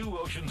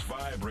Oceans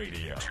Vibe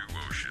Radio. Two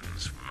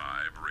Oceans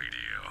Vibe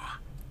Radio.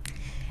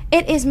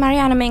 It is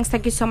Mariana Mengs.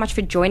 Thank you so much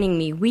for joining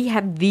me. We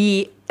have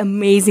the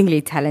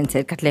amazingly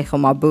talented Katlego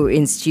Maboe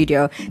in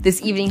studio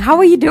this evening. How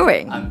are you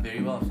doing? I'm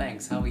very well,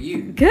 thanks. How are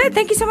you? Good.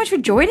 Thank you so much for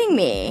joining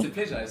me. It's a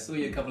pleasure. I saw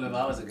you a couple of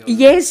hours ago.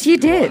 Yes, you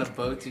We were did. on a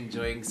boat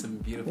enjoying some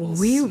beautiful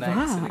We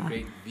snacks and a were.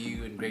 great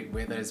view and great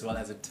weather as well,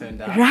 as it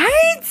turned out.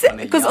 Right? On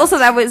a Because yacht. also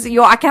that was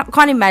I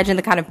can't imagine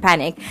the kind of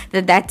panic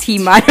that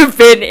team might have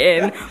been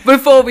in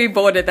before we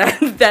boarded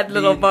that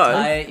little The boat.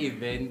 entire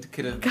event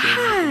could have been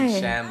Guy.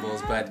 in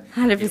shambles, but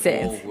 100%.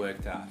 it all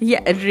worked out.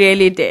 Yeah, it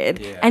really did.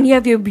 Yeah. And you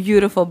have your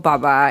beautiful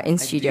Baba in I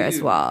studio as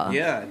do. well.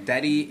 Yeah,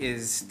 Daddy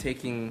is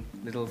taking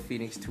little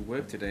Phoenix to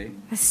work today.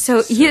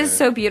 So he is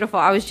so beautiful.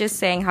 I was just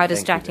saying how you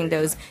distracting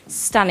very those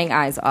stunning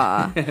eyes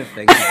are. Thank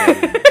you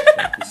very much.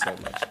 Thank you so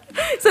much.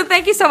 So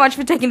thank you so much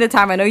for taking the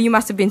time. I know you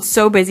must have been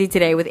so busy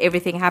today with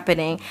everything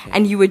happening,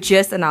 and you were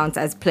just announced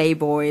as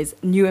Playboy's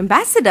new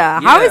ambassador.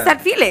 How is Yeah.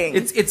 that feeling?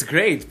 It's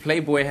great.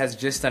 Playboy has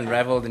just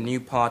unraveled a new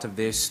part of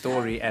their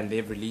story, and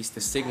they've released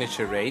the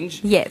signature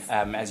range. Yes.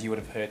 As you would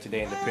have heard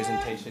today in the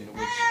presentation,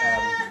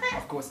 which,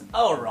 of course,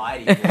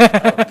 alrighty.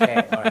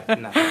 Okay, all right,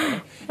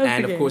 nothing.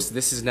 And okay. of course,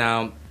 this is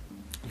now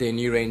their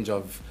new range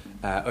of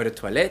eau de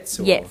toilettes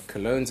or Yes.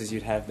 colognes, as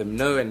you'd have them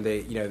know, and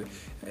they,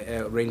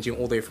 ranging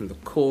all the way from the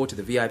core to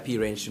the VIP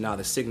range to now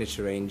the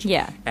signature range.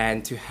 Yeah.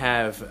 And to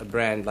have a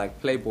brand like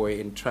Playboy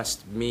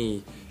entrust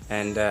me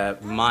and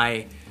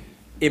my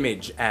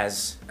image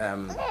as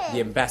the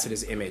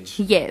ambassador's image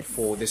Yes.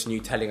 for this new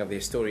telling of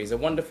their story is a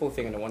wonderful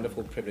thing and a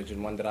wonderful privilege,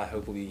 and one that I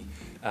hope will be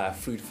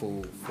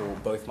fruitful for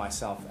both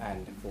myself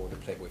and for the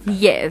Playboy family.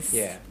 Yes.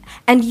 Yeah.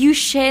 And you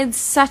shared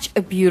such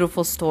a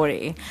beautiful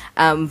story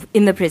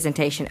in the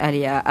presentation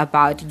earlier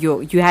about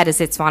you had a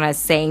Setswana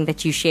saying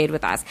that you shared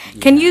with us.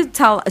 Can you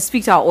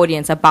speak to our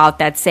audience about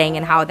that saying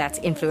and how that's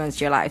influenced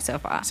your life so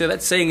far? So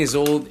that saying is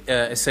all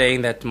a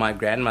saying that my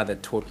grandmother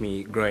taught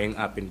me growing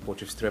up in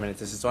Potchefstroom, and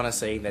it's a Setswana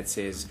saying that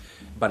says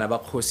 "Bana ba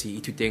kgosi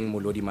ituteng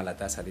molodi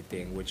malata sa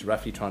diteng," which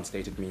roughly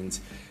translated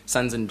means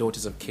sons and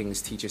daughters of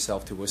kings, teach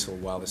yourself to whistle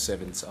while the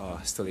servants are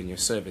still in your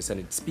service. And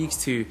it speaks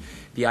to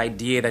the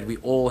idea that we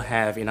all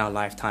have in our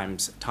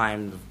lifetimes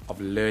times of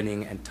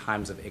learning and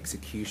times of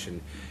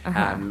execution.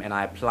 And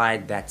I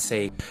applied that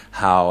saying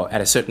how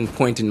at a certain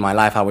point in my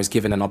life I was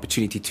given an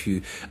opportunity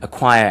to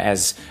acquire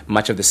as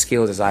much of the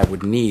skills as I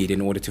would need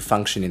in order to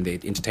function in the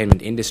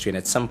entertainment industry. And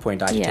at some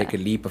point I had to take a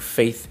leap of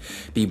faith,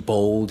 be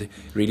bold,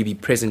 really be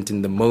present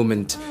in the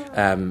moment,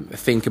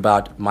 think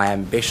about my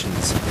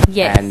ambitions,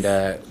 Yes. and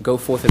go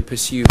forth and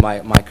pursue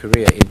my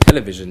career in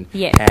television.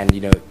 Yes. And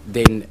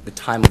then the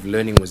time of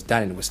learning was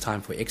done and it was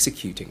time for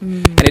executing.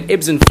 And it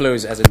ebbs and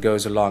flows as it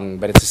goes along,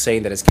 but it's a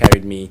saying that has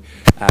carried me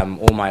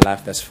all my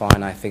life thus far,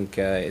 and I think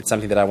it's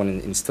something that I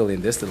want to instill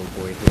in this little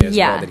boy here as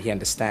well, that he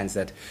understands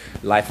that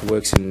life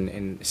works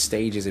in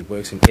stages, it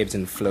works in ebbs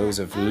and flows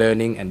of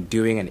learning and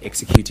doing and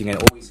executing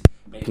and always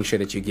making sure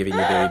that you're giving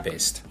your very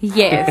best.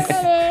 Yes.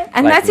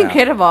 And Like that's now.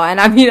 incredible.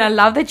 And I mean, I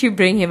love that you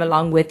bring him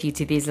along with you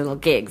to these little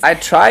gigs. I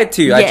tried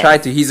to.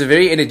 Yes. He's a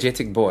very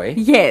energetic boy.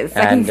 Yes,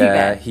 I can and see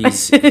that.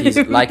 he's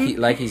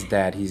like his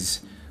dad. He's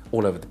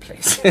all over the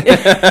place.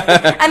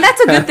 And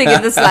that's a good thing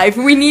in this life.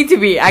 We need to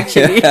be,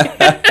 actually.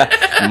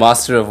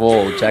 Master of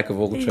all, jack of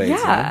all trades.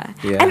 Yeah.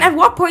 You know? And at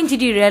what point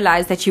did you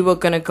realize that you were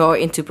going to go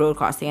into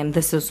broadcasting and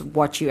this is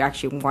what you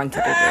actually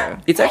wanted to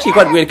do? It's actually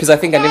quite weird because I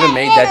think I never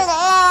made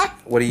that.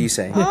 What are you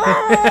saying?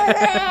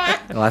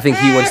 Well, I think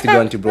he wants to go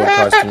into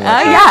broadcasting. Oh,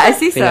 yeah, I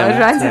see so. Yeah. It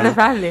runs in Yeah. the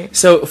family.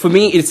 So for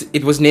me,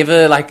 it was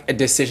never like a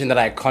decision that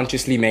I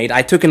consciously made.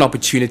 I took an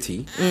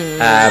opportunity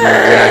when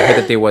I heard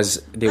that there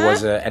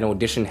was an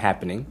audition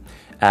happening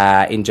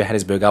in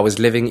Johannesburg. I was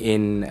living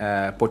in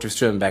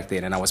Potchefstroom back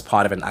then, and I was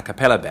part of an a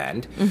cappella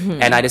band.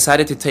 And I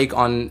decided to take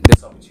on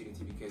this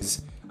opportunity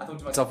because I thought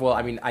to myself, well,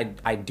 I mean,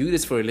 I do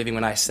this for a living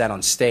when I stand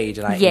on stage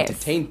and I Yes.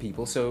 entertain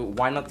people, so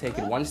why not take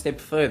it one step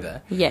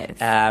further? Yes.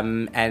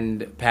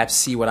 And perhaps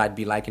see what I'd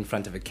be like in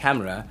front of a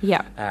camera,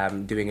 Yeah.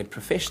 doing it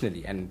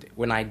professionally. And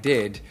when I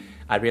did,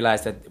 I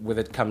realized that with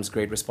it comes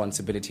great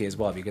responsibility as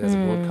well, because as a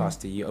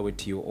broadcaster, you owe it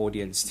to your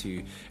audience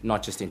to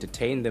not just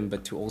entertain them,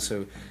 but to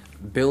also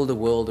build a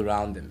world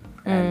around them,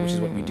 which is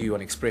what we do on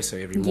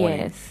Espresso every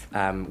morning,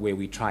 Yes. where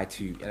we try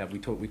to,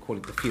 we call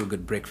it the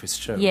feel-good breakfast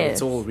show. Yes.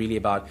 It's all really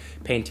about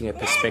painting a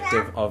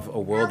perspective of a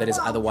world that is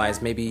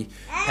otherwise maybe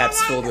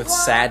perhaps filled with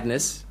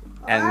sadness,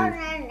 and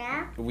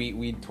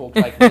we talk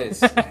like this.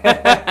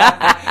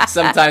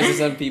 Sometimes to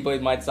some people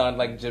it might sound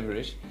like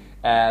gibberish,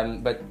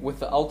 but with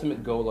the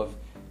ultimate goal of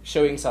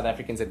showing South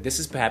Africans that this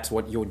is perhaps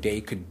what your day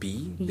could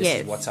be. This Yes.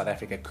 is what South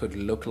Africa could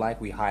look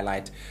like. We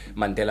highlight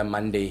Mandela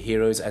Monday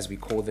heroes, as we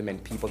call them,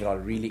 and people that are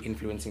really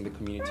influencing the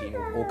community in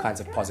all kinds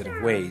of positive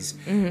ways.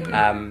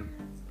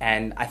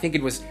 And I think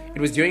it was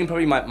during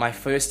probably my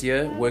first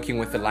year working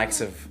with the likes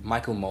of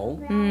Michael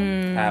Mole,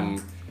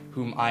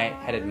 whom I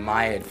had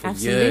admired for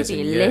Absolutely, years and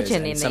years, legend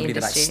and in the somebody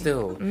that I industry.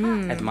 still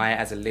admire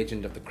as a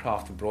legend of the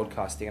craft of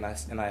broadcasting.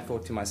 And I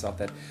thought to myself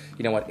that,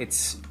 you know what,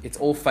 it's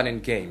all fun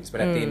and games,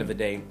 but at the end of the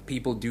day,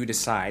 people do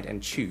decide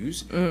and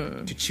choose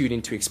to tune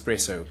into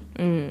Expresso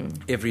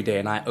every day,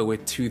 and I owe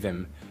it to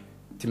them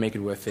to make it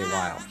worth their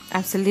while.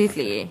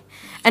 Absolutely.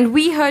 And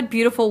we heard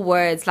beautiful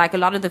words, like a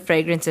lot of the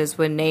fragrances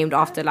were named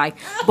after like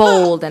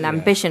bold and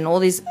ambition, all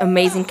these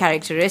amazing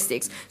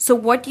characteristics. So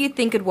what do you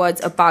think it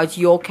was about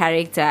your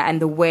character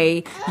and the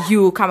way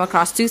you come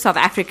across to South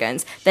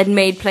Africans that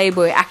made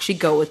Playboy actually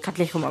go with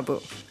Katlego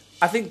Maboe?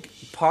 I think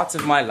parts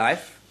of my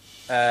life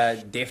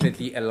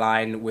definitely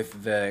align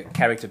with the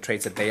character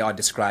traits that they are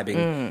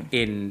describing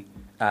in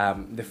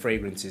the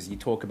fragrances. You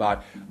talk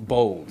about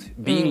bold.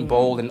 Being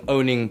bold and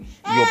owning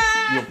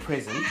your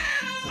presence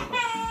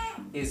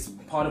is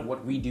part of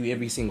what we do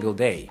every single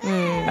day.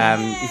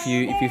 If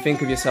you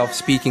think of yourself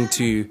speaking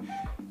to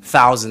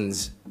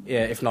thousands,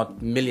 if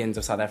not millions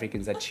of South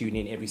Africans that tune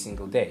in every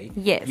single day,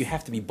 yes, you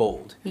have to be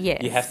bold.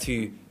 Yes. You have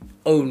to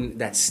own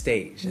that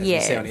stage. As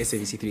Yes. we say on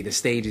SABC3, the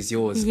stage is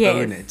yours, Yes.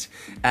 own it.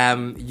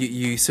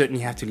 You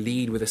certainly have to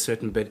lead with a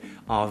certain bit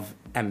of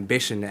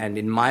ambition, and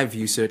in my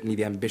view, certainly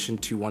the ambition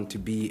to want to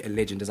be a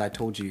legend, as I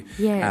told you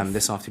Yes.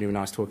 this afternoon when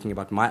I was talking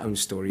about my own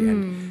story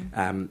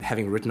and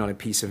having written on a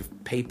piece of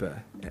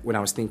paper when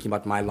I was thinking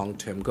about my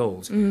long-term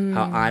goals,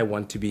 how I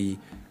want to be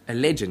a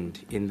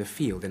legend in the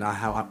field, and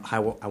how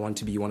I want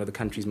to be one of the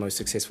country's most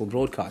successful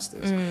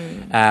broadcasters.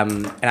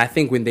 And I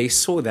think when they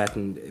saw that,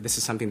 and this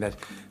is something that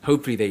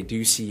hopefully they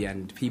do see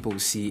and people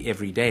see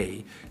every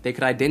day, they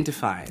could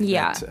identify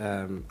that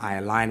I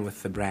align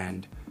with the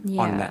brand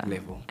on that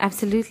level.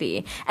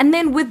 Absolutely. And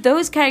then with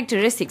those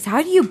characteristics,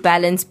 how do you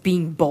balance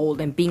being bold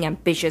and being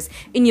ambitious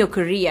in your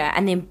career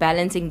and then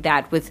balancing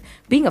that with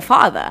being a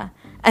father?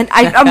 And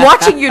I'm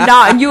watching you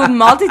now and you're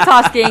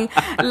multitasking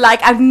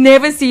like I've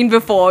never seen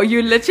before.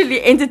 You're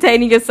literally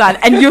entertaining your son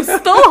and you're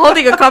still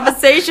holding a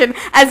conversation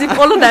as if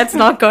all of that's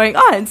not going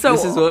on. So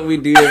this is what we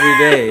do every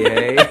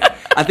day, eh?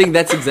 I think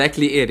that's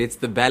exactly it. It's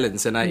the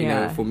balance. And you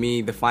know, for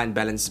me, the fine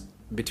balance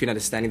between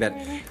understanding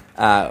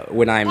that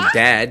when I'm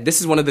dad, this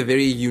is one of the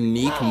very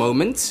unique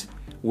moments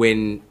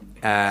when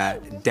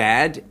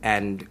dad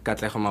and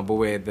Katlego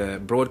Maboe, the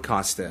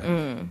broadcaster,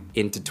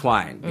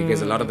 intertwine.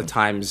 Because a lot of the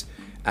times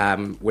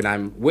when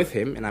I'm with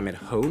him and I'm at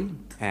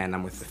home and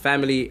I'm with the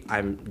family,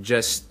 I'm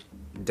just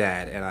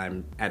dad and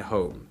I'm at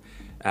home.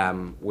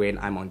 When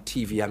I'm on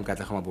TV, I'm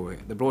Katlego Maboe,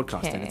 the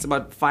broadcaster. Okay. And it's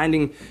about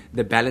finding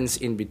the balance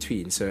in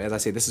between. So as I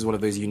say, this is one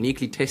of those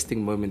uniquely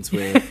testing moments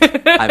where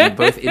I'm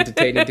both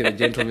entertaining to the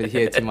gentleman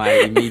here to my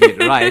immediate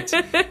right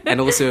and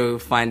also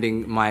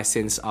finding my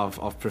sense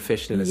of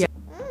professionalism.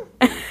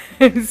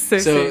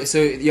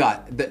 So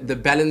yeah, the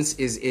balance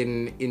is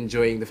in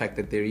enjoying the fact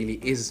that there really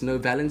is no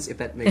balance, if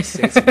that makes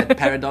sense, if that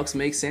paradox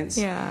makes sense.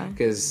 Yeah.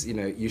 Because, you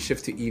know, you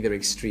shift to either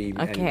extreme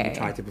and Okay. you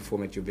try to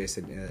perform at your best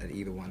at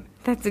either one.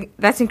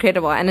 That's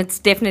incredible, and it's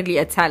definitely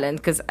a talent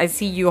because I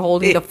see you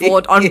holding the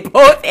fort on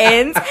both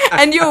ends,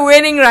 and you're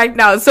winning right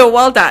now. So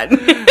well done.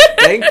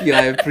 Thank you.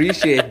 I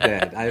appreciate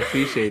that.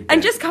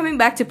 And just coming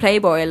back to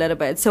Playboy a little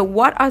bit. So,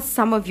 what are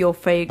some of your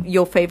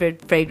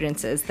favorite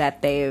fragrances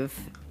that they've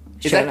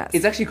shown us?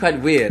 It's actually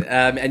quite weird.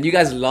 And you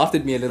guys laughed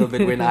at me a little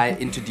bit when I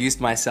introduced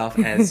myself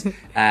as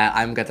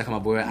I'm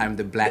Katlego Maboe, I'm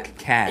the black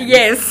can.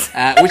 Yes.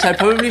 Which I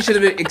probably should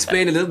have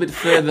explained a little bit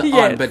further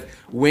on. But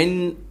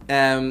when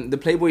the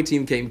Playboy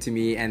team came to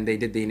me and they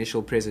did the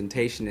initial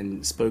presentation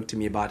and spoke to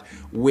me about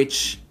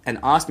and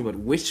asked me about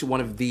which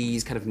one of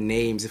these kind of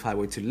names, if I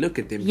were to look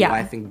at them, do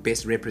I think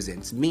best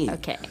represents me.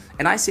 Okay.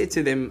 And I said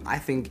to them, I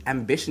think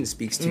ambition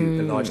speaks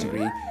to a large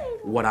degree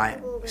what I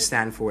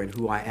stand for and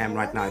who I am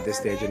right now at this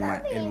stage in my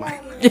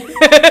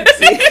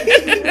See?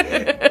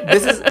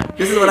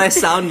 This is what I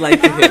sound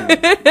like to him.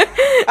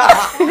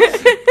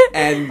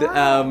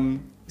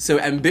 And so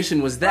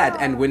ambition was that,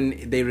 and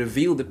when they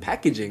revealed the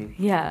packaging,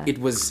 it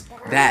was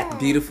that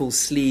beautiful,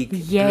 sleek,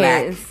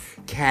 black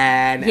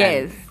can.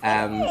 Yes.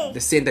 And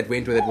the scent that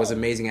went with it was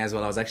amazing as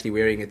well. I was actually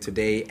wearing it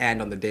today and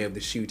on the day of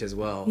the shoot as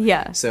well.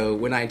 Yeah. So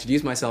when I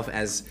introduced myself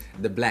as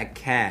the black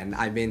can,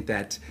 I meant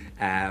that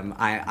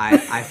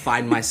I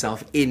find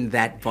myself in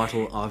that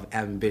bottle of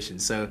ambition.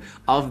 So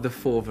of the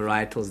 4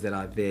 varietals that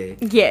are there,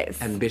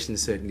 ambition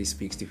certainly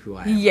speaks to who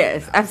I am.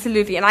 Yes,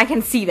 absolutely. And I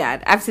can see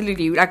that.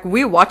 Absolutely. Like,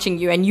 we're watching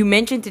you, and you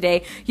mentioned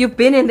today you've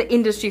been in the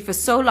industry for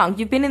so long.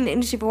 You've been in the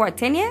industry for what,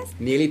 10 years?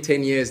 Nearly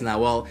 10 years now.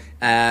 Well,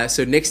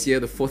 so next year,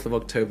 the 4th of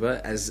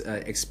October, as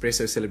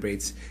Expresso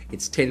celebrates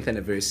its 10th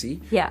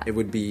anniversary, it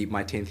would be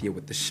my 10th year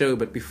with the show.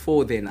 But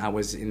before then, I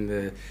was in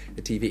the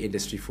TV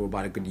industry for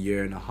about a good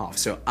year and a half.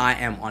 So I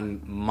am on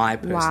my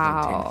personal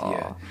 10th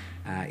year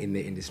in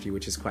the industry,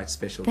 which is quite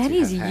special. That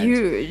is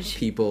huge.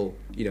 People,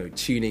 you know,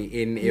 tuning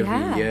in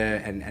every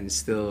year and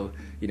still,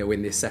 you know,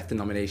 when the SAFTA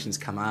nominations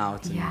come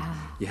out and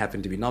you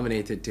happen to be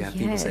nominated, to have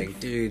people saying,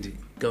 dude,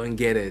 Go and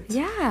get it.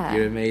 Yeah.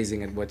 You're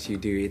amazing at what you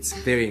do. It's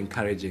very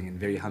encouraging and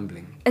very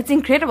humbling. It's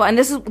incredible. And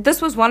this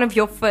was one of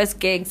your first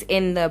gigs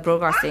in the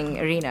broadcasting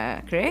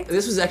arena, correct?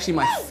 This was actually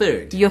my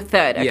third. Your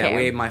third, okay. Yeah,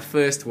 where my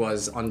first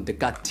was on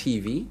Dekat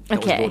TV. That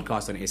was Okay.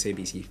 broadcast on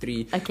SABC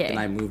 3. Okay. Then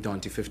I moved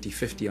on to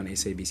 50/50 on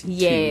SABC 2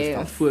 Yes.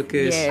 with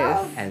Focus.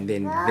 Yes. And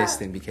then this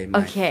then became my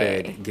Okay.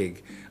 third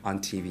gig on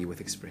TV with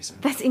Expresso.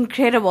 That's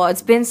incredible.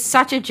 It's been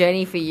such a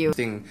journey for you.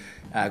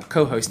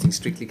 Co-hosting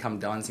Strictly Come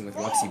Dancing with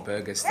Roxy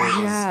Burgess. That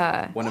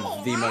Yeah. was one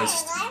of the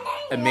most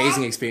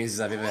amazing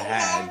experiences I've ever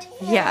had.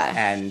 Yeah.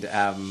 And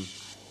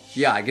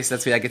yeah, I guess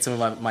that's where I get some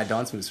of my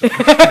dance moves from.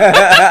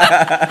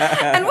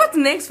 And what's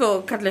next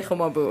for Katlego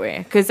Maboe?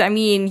 Because, I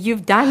mean,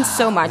 you've done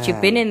so much.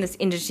 You've been in this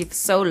industry for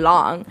so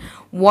long.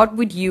 What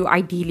would you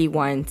ideally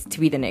want to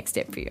be the next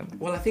step for you?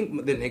 Well, I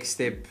think the next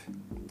step,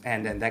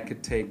 and that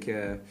could take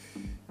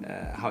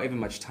however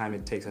much time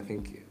it takes. I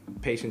think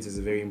patience is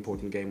a very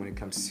important game when it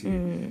comes to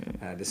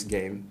this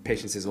game.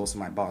 Patience is also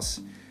my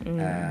boss,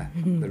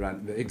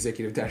 the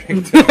executive director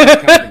of the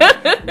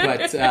company.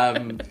 But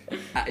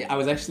I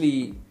was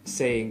actually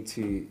saying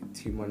to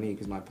Monique,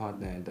 who's my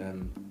partner,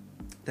 and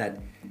that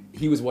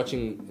he was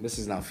watching, this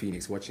is now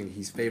Phoenix, watching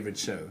his favorite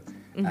show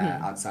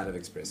outside of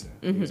Expresso.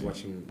 He was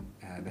watching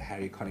the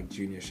Harry Connick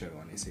Jr. show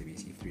on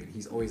SABC 3, and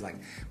he's always like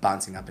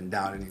bouncing up and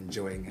down and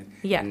enjoying it.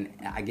 Yeah. And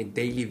I get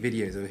daily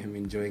videos of him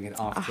enjoying it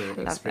after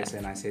Expresso,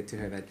 and I said to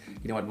her that,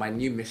 you know what, my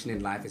new mission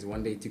in life is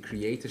one day to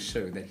create a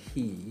show that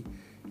he,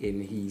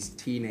 in his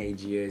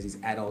teenage years, his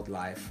adult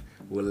life,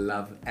 will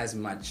love as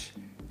much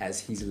as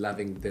he's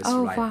loving this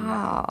right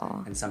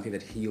now, and something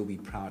that he'll be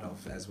proud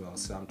of as well.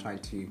 So I'm trying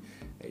to,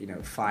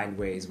 find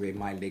ways where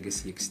my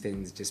legacy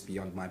extends just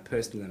beyond my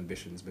personal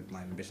ambitions, but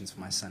my ambitions for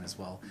my son as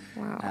well.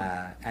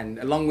 Wow. And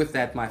along with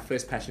that, my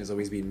first passion has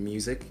always been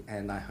music,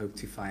 and I hope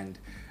to find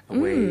a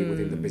way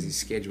within the busy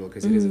schedule,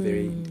 because it is a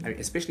very,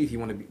 especially if you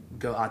want to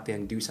go out there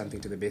and do something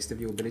to the best of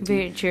your ability.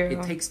 Very true.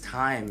 It takes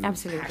time,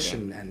 Absolutely.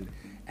 passion,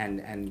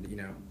 and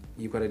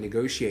you've got to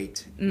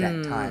negotiate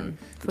that time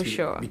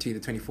between the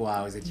 24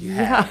 hours that you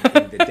have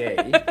in the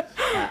day,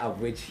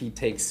 of which he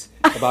takes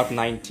about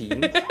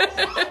 19.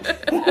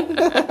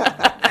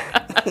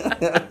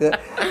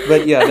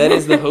 But yeah, that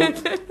is the hope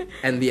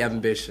and the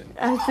ambition.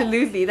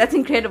 Absolutely. That's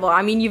incredible.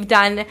 I mean, you've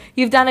done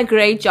a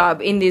great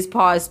job in these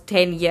past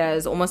 10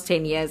 years, almost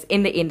 10 years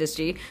in the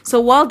industry. So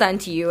well done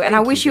to you. And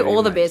I wish you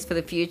all the best for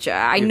the future.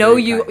 I know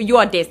you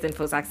are destined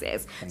for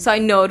success. So I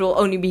know it will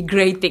only be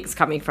great things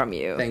coming from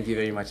you. Thank you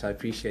very much. I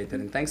appreciate that.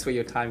 And thanks for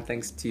your time.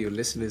 Thanks to your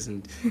listeners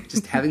and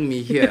just having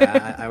me here.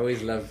 I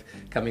always love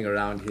coming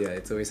around here.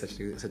 It's always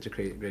such a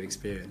great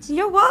experience.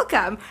 You're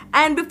welcome.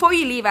 And before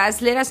you leave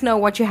us, let us know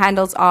what your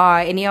handles are,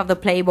 any of the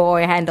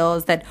Playboy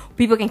handles that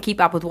people can keep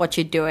up with what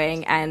you're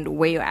doing and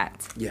where you're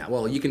at. Yeah,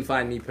 well, you can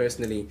find me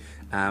personally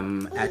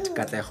at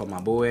Katlego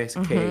Maboe,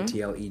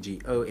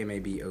 Katlego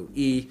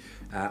Maboe,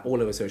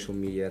 all over social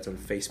media. That's on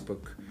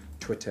Facebook,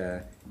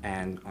 Twitter,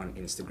 and on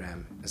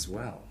Instagram as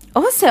well.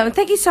 Awesome.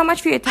 Thank you so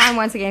much for your time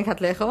once again,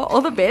 Katlego.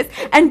 All the best.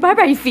 And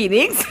bye-bye,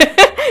 Phoenix.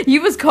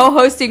 You was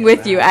co-hosting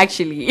with you,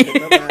 actually.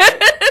 Bye-bye.